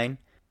 2009,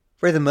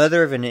 where the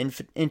mother of an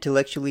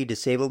intellectually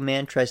disabled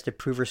man tries to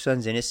prove her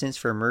son's innocence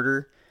for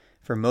murder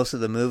for most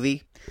of the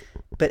movie,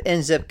 but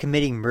ends up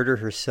committing murder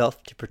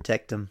herself to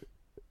protect him.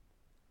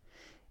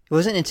 It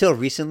wasn't until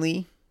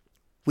recently,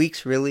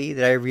 weeks really,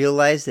 that I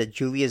realized that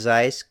Julia's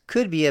Eyes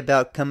could be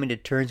about coming to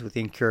terms with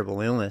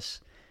incurable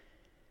illness.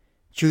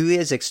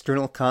 Julia's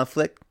external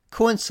conflict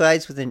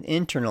coincides with an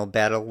internal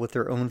battle with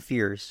her own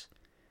fears.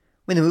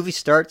 When the movie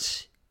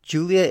starts,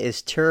 Julia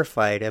is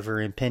terrified of her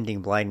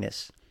impending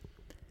blindness,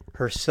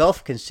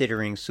 herself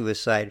considering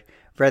suicide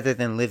rather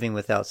than living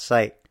without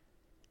sight.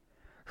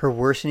 Her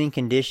worsening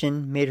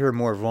condition made her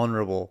more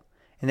vulnerable,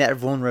 and that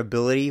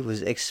vulnerability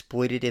was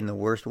exploited in the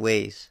worst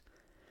ways.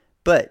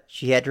 But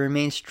she had to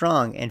remain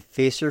strong and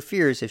face her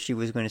fears if she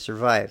was going to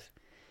survive.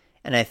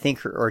 And I think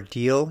her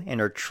ordeal and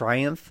her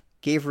triumph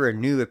gave her a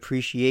new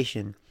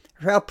appreciation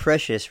for how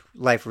precious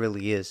life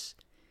really is.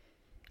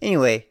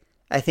 Anyway,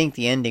 I think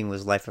the ending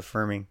was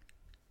life-affirming.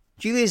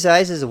 Julia's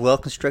Eyes is a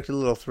well-constructed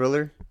little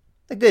thriller.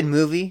 A good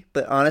movie,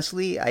 but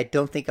honestly, I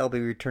don't think I'll be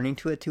returning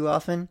to it too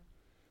often.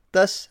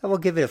 Thus, I will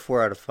give it a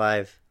 4 out of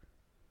 5.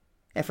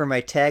 And for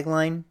my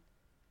tagline,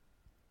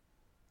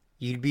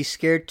 you'd be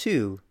scared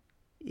too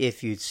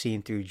if you'd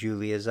seen through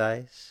Julia's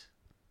eyes.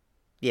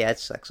 Yeah, it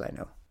sucks, I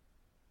know.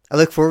 I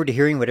look forward to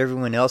hearing what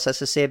everyone else has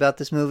to say about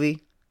this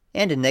movie,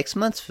 and in next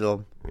month's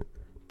film.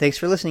 Thanks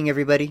for listening,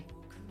 everybody.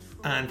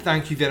 And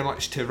thank you very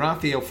much to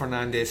Rafael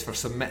Fernandez for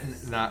submitting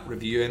that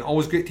review. And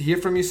always great to hear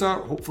from you, sir.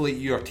 Hopefully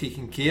you are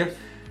taking care.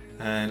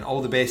 And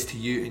all the best to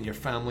you and your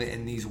family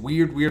in these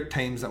weird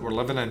times that we're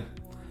living in.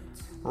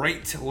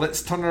 Right,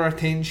 let's turn our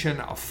attention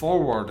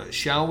forward,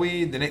 shall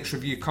we? The next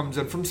review comes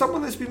in from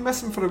someone that's been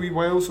missing for a wee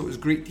while, so it was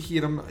great to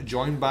hear him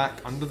join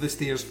back under the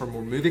stairs for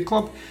more Movie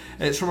Club.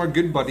 It's from our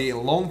good buddy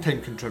and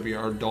long-time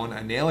contributor, Don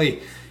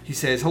Anelli. He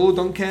says, "Hello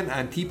Duncan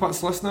and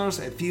Teapots listeners,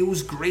 it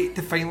feels great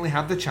to finally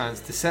have the chance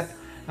to sit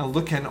and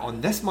look in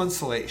on this month's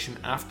selection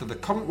after the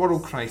current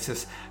world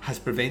crisis has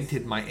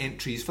prevented my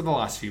entries for the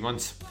last few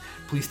months.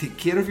 Please take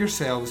care of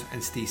yourselves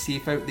and stay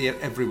safe out there,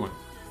 everyone.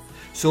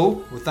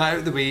 So, with that out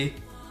of the way,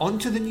 on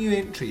to the new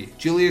entry,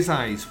 Julia's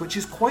Eyes, which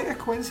is quite a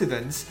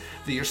coincidence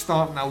that you're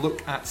starting to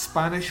look at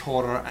Spanish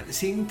horror at the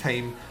same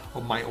time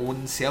of my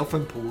own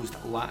self-imposed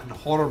Latin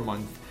horror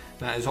month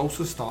that is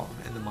also starting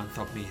in the month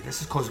of May.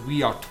 This is because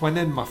we are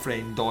twinning, my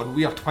friend Don.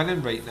 We are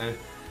twinning right now.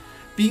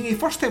 Being a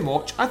first time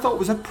watch, I thought it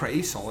was a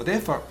pretty solid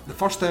effort. The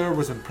first hour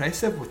was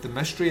impressive with the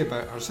mystery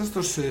about her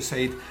sister's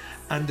suicide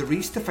and the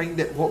race to find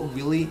out what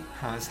really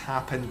has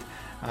happened,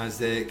 as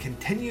the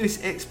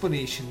continuous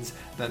explanations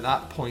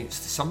that points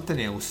to something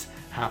else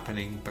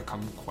happening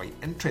become quite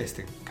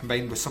interesting.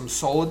 Combined with some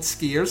solid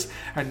scares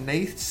and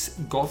nice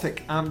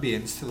gothic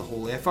ambience to the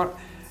whole effort,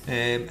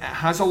 it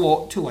has a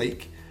lot to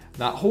like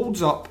that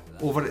holds up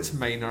over its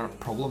minor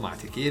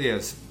problematic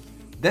areas.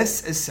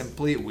 This is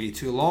simply way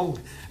too long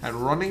and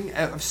running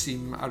out of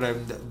steam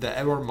around the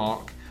hour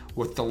mark,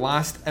 with the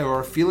last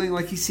hour feeling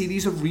like a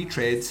series of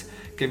retreads,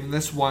 giving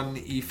this one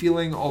a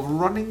feeling of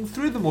running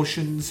through the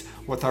motions,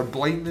 with her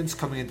blindness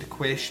coming into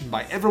question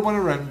by everyone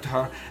around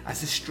her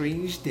as the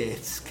strange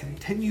deaths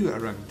continue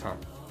around her.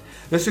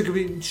 This would have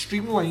been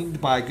streamlined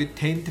by a good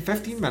 10 to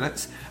 15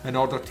 minutes in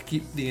order to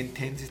keep the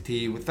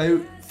intensity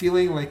without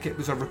feeling like it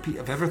was a repeat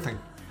of everything.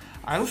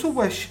 I also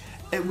wish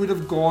it would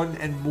have gone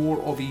in more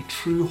of a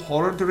true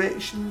horror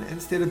direction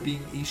instead of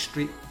being a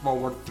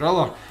straightforward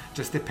thriller,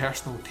 just a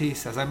personal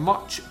taste, as I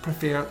much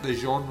prefer the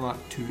genre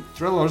to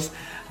thrillers,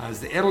 as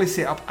the early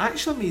setup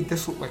actually made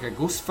this look like a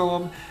ghost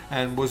film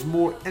and was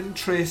more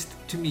interest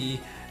to me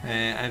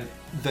than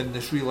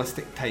this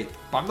realistic type.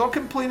 But I'm not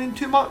complaining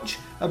too much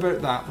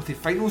about that, with a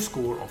final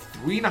score of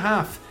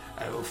 3.5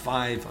 out of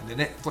 5 on the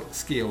Netflix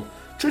scale.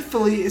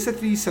 Truthfully, it's a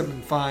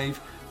 3.75,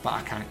 but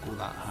I can't go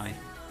that high.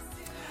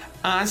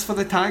 As for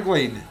the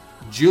tagline,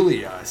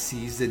 Julia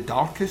sees the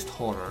darkest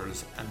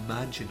horrors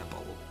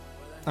imaginable.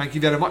 Thank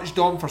you very much,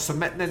 Dom, for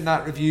submitting in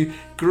that review.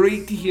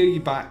 Great to hear you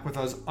back with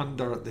us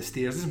under the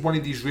stairs. This is one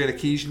of these rare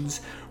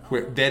occasions,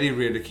 very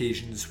rare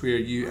occasions, where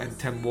you and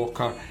Tim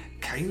Walker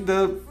kind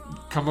of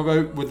come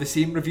about with the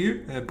same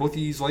review. Both of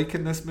you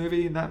liking this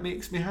movie, and that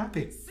makes me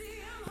happy.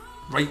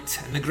 Right,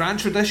 in the grand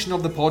tradition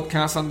of the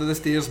podcast Under the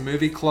Stairs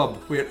Movie Club,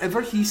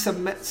 wherever he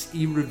submits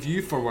a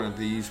review for one of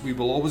these, we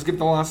will always give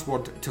the last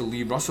word to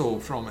Lee Russell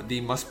from They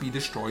Must Be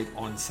Destroyed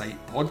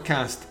On-Site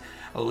podcast.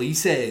 Lee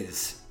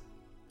says,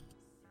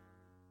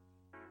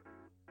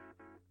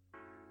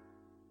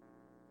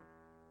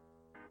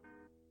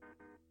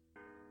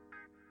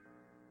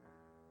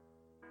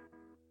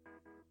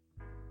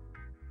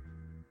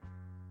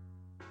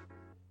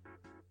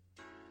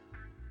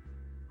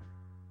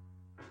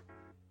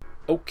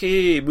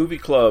 Okay, Movie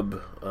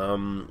Club.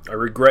 I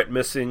regret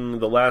missing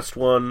the last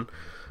one,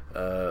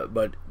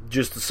 but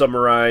just to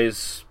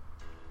summarize,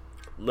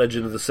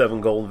 Legend of the Seven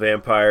Golden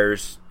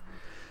Vampires,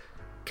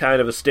 kind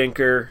of a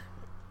stinker.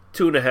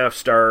 2.5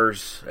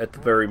 stars at the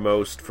very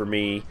most for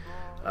me.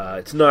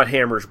 It's not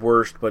Hammer's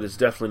worst, but it's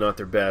definitely not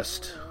their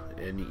best.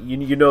 And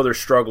you know they're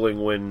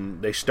struggling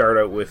when they start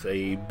out with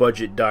a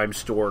budget dime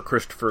store,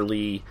 Christopher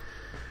Lee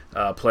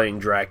playing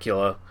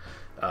Dracula.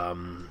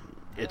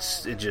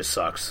 It just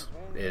sucks.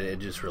 It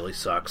just really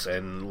sucks.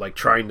 And like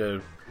trying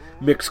to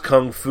mix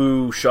Kung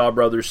Fu, Shaw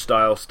Brothers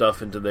style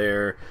stuff into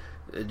there,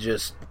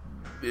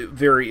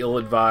 very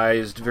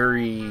ill-advised,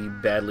 very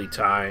badly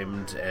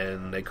timed,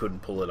 and they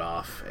couldn't pull it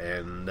off.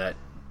 And that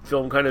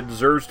film kind of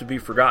deserves to be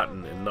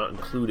forgotten and not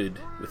included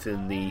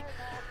within the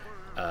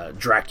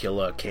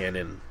Dracula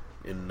canon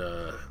in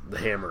the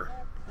Hammer.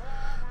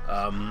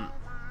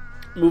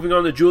 Moving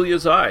on to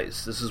Julia's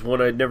Eyes. This is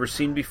one I'd never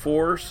seen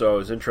before, so I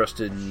was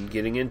interested in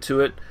getting into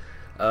it.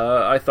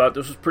 I thought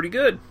this was pretty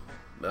good.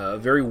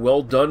 Very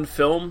well done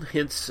film,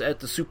 hints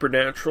at the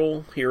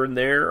supernatural here and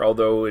there,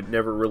 although it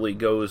never really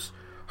goes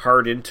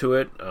hard into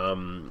it.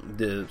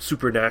 The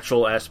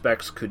supernatural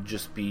aspects could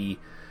just be,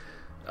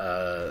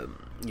 the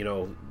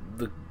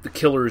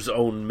killer's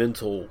own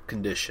mental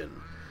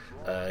condition.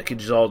 It could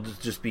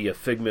just be a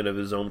figment of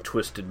his own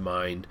twisted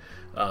mind.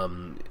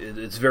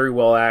 It's very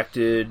well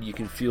acted. You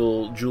can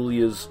feel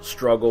Julia's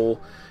struggle.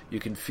 You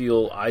can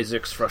feel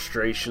Isaac's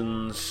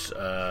frustrations,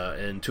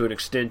 and to an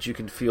extent you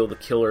can feel the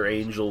killer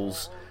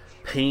angel's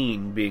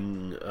pain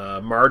being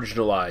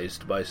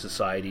marginalized by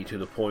society to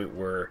the point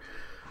where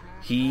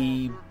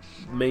he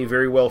may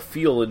very well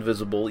feel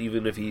invisible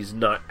even if he's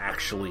not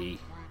actually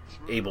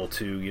able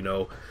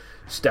to,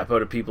 step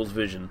out of people's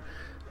vision.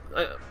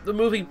 The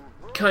movie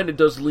kind of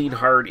does lean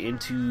hard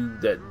into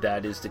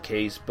that is the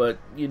case, but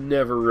you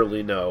never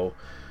really know,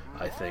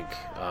 I think.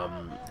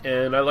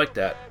 And I like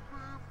that.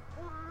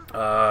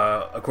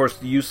 Of course,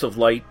 the use of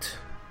light,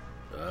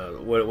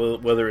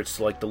 whether it's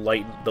like the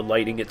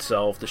lighting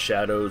itself, the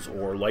shadows,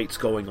 or lights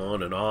going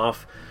on and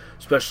off,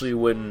 especially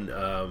when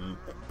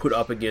put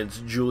up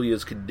against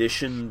Julia's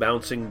condition,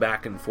 bouncing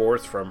back and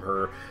forth from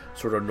her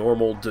sort of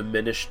normal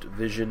diminished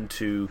vision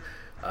to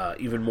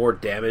even more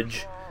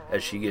damage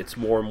as she gets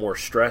more and more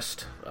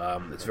stressed.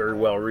 It's very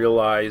well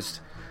realized.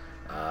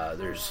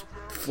 There's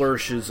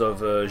flourishes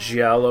of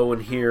giallo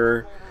in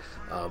here,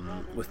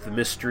 with the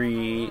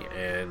mystery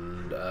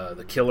and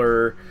the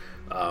killer.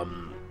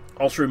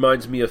 Also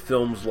reminds me of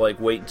films like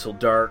Wait Until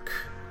Dark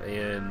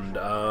and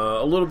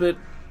a little bit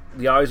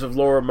The Eyes of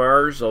Laura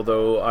Mars,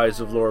 although Eyes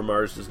of Laura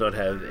Mars does not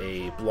have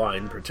a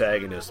blind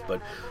protagonist,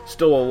 but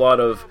still a lot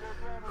of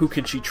who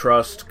can she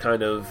trust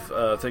kind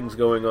of things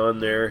going on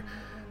there.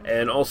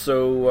 And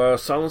also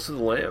Silence of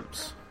the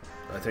Lambs,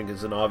 I think,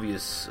 is an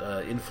obvious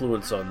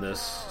influence on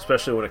this,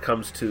 especially when it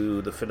comes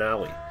to the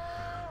finale.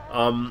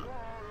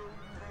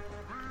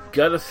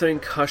 Gotta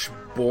think Hush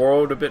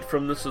borrowed a bit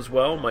from this as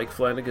well, Mike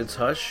Flanagan's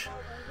Hush.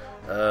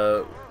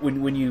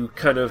 When you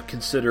kind of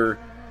consider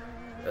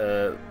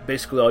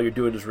basically all you're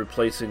doing is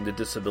replacing the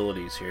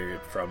disabilities here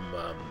from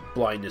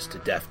blindness to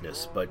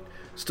deafness, but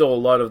still a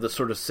lot of the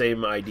sort of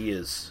same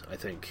ideas, I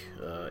think,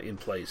 in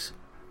place.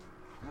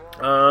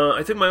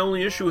 I think my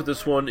only issue with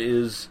this one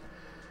is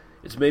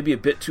it's maybe a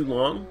bit too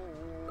long.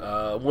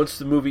 Once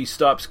the movie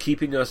stops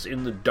keeping us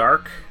in the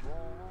dark,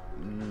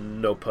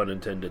 no pun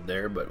intended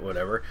there, but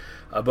whatever,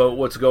 about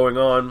what's going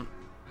on,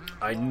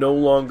 I no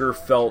longer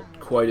felt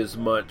quite as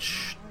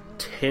much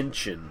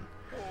tension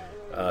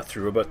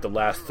through about the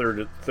last third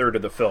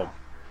of the film.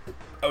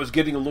 I was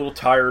getting a little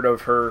tired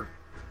of her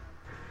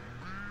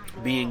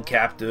being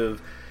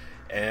captive,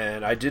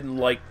 and I didn't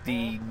like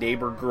the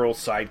neighbor girl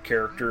side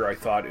character. I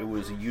thought it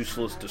was a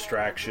useless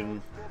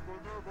distraction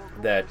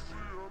that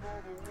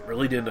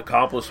really didn't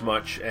accomplish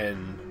much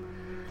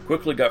and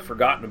quickly got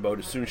forgotten about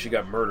as soon as she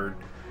got murdered.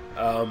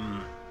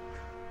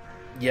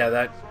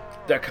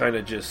 That kind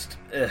of just...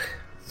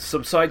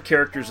 Some side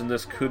characters in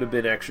this could have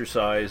been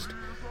exercised.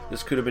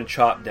 This could have been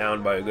chopped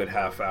down by a good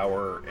half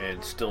hour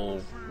and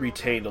still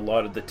retained a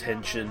lot of the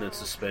tension and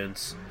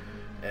suspense,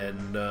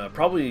 and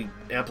probably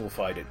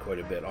amplified it quite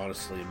a bit,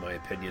 honestly, in my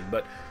opinion.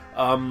 But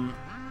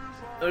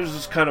there's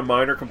just kind of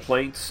minor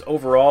complaints.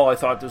 Overall, I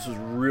thought this was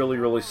really,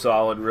 really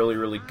solid, really,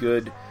 really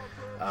good.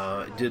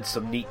 It did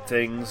some neat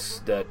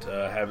things that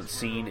I haven't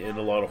seen in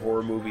a lot of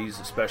horror movies,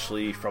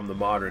 especially from the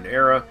modern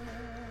era.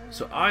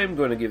 So I'm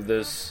going to give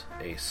this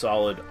a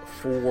solid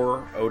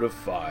 4 out of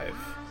 5.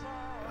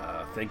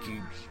 Thank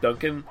you,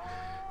 Duncan.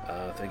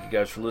 Thank you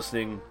guys for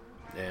listening,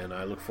 and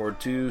I look forward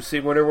to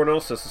seeing what everyone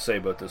else has to say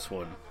about this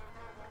one.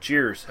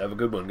 Cheers. Have a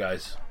good one,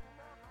 guys.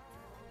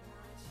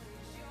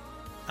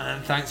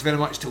 And thanks very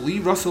much to Lee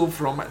Russell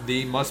from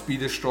They Must Be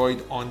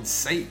Destroyed on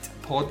Sight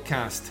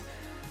podcast.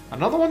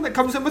 Another one that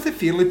comes in with a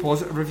fairly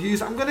positive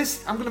reviews. I'm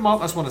gonna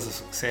mark this one as a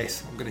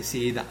success. I'm gonna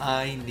say that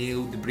I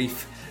nailed the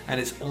brief, and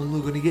it's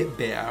only going to get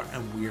better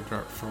and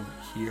weirder from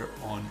here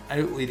on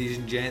out, ladies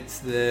and gents.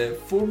 The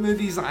 4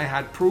 movies that I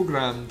had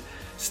programmed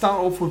start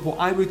off with what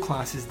I would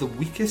class as the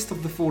weakest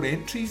of the 4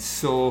 entries.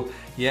 So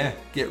yeah,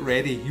 get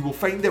ready. You will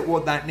find out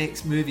what that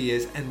next movie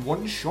is in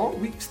one short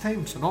week's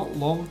time, so not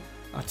long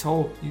at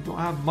all. You don't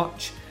have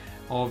much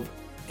of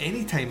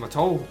any time at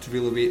all to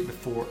really wait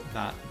before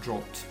that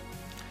drops.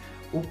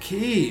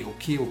 Okay.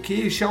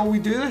 Shall we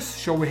do this?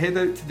 Shall we head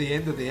out to the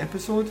end of the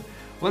episode?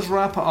 Let's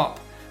wrap it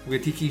up. We're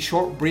going to take a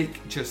short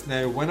break just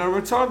now. When I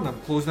return,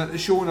 I'm closing out the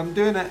show, and I'm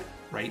doing it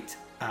right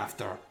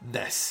after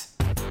this.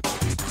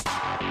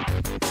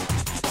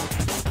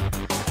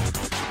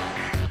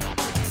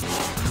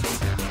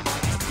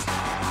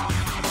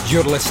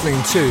 You're listening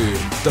to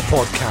the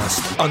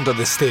podcast Under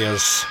the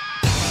Stairs.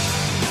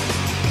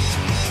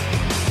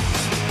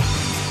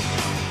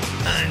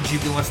 And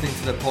you've been listening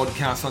to the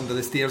podcast Under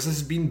the Stairs. This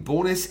has been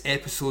bonus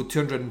episode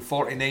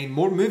 249,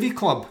 More Movie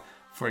Club,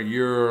 for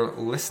your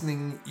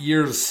listening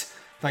ears.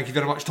 Thank you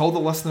very much to all the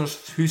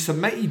listeners who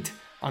submitted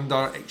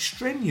under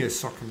extraneous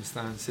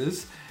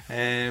circumstances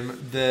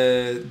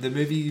the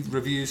movie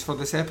reviews for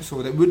this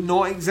episode. It would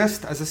not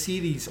exist as a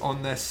series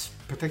on this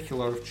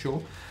particular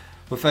show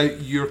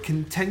without your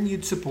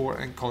continued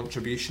support and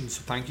contribution,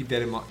 so thank you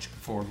very much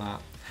for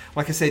that.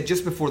 Like I said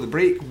just before the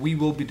break, we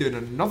will be doing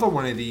another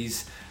one of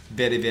these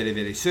very, very,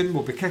 very soon.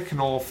 We'll be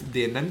kicking off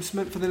the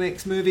announcement for the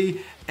next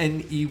movie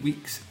in a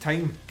week's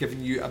time,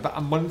 giving you about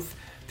a month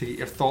to get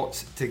your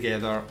thoughts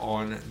together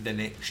on the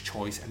next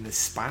choice in the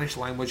Spanish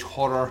language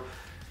horror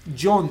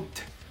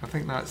jaunt. I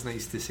think that's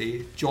nice to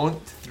say.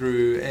 Jaunt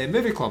through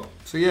Movie Club.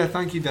 So yeah,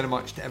 thank you very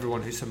much to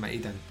everyone who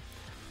submitted in.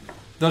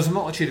 There's a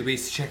multitude of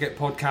ways to check out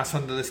podcasts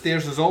Under the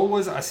Stairs. As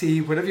always, I say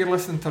wherever you're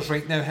listening to us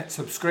right now, hit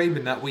subscribe,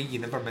 and that way you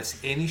never miss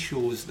any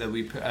shows that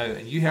we put out.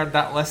 And you heard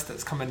that list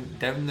that's coming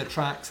down the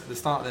tracks at the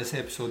start of this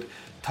episode.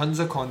 Tons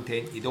of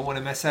content. You don't want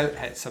to miss out.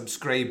 Hit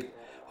subscribe.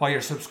 While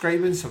you're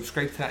subscribing,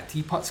 subscribe to that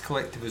Teapots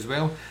Collective as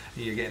well,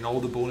 and you're getting all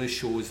the bonus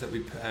shows that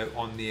we put out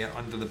on there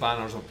under the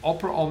banners of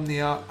Opera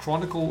Omnia,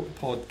 Chronicle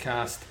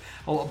Podcast,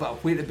 a little bit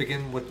of Where to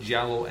Begin with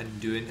Giallo,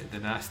 and Doing the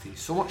Nasty.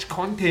 So much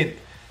content,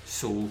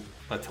 so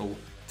little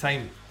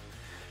time.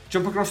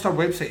 Jump across to our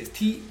website, it's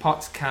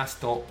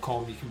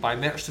teapotscast.com. You can buy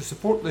merch to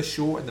support this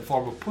show in the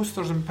form of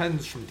posters and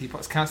pins from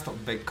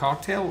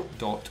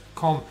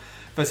teapotscast.bigcartel.com.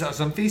 Visit us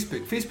on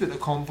Facebook,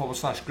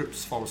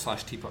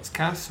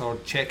 facebook.com/groups/teapotscast, or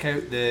check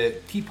out the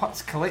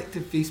Teapots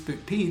Collective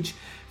Facebook page,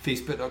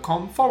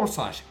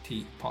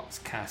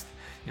 facebook.com/teapotscast.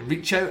 You can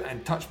reach out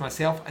and touch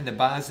myself and the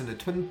Baz and the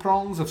twin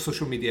prongs of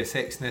social media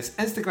sexiness.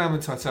 Instagram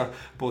and Twitter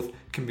both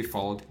can be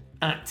followed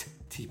at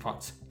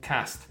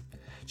TeapotsCast.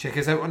 Check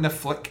us out on the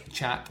Flick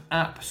Chat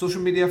app,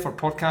 social media for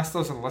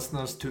podcasters and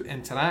listeners to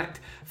interact.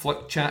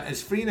 Flick Chat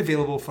is free and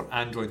available for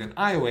Android and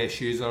iOS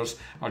users.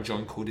 Our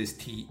join code is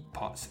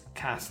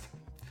TeapotsCast.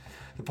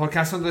 The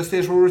podcast Under the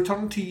Stairs will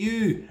return to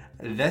you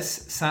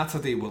this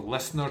Saturday with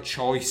listener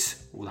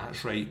choice. Oh,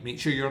 that's right. Make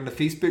sure you're on the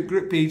Facebook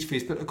group page,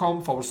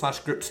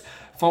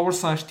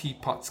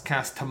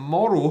 facebook.com/groups/TeapotsCast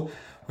tomorrow,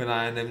 when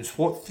I announce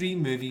what 3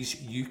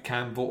 movies you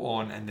can vote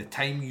on and the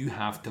time you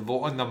have to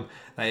vote on them.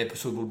 That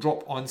episode will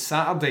drop on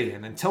Saturday.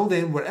 And until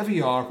then, wherever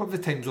you are, whatever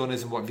the time zone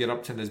is and whatever you're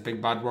up to in this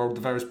big bad world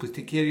of ours, please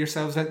take care of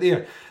yourselves out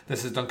there.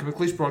 This is Duncan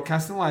McLeish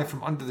broadcasting live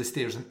from Under the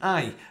Stairs, and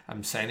I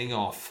am signing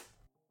off.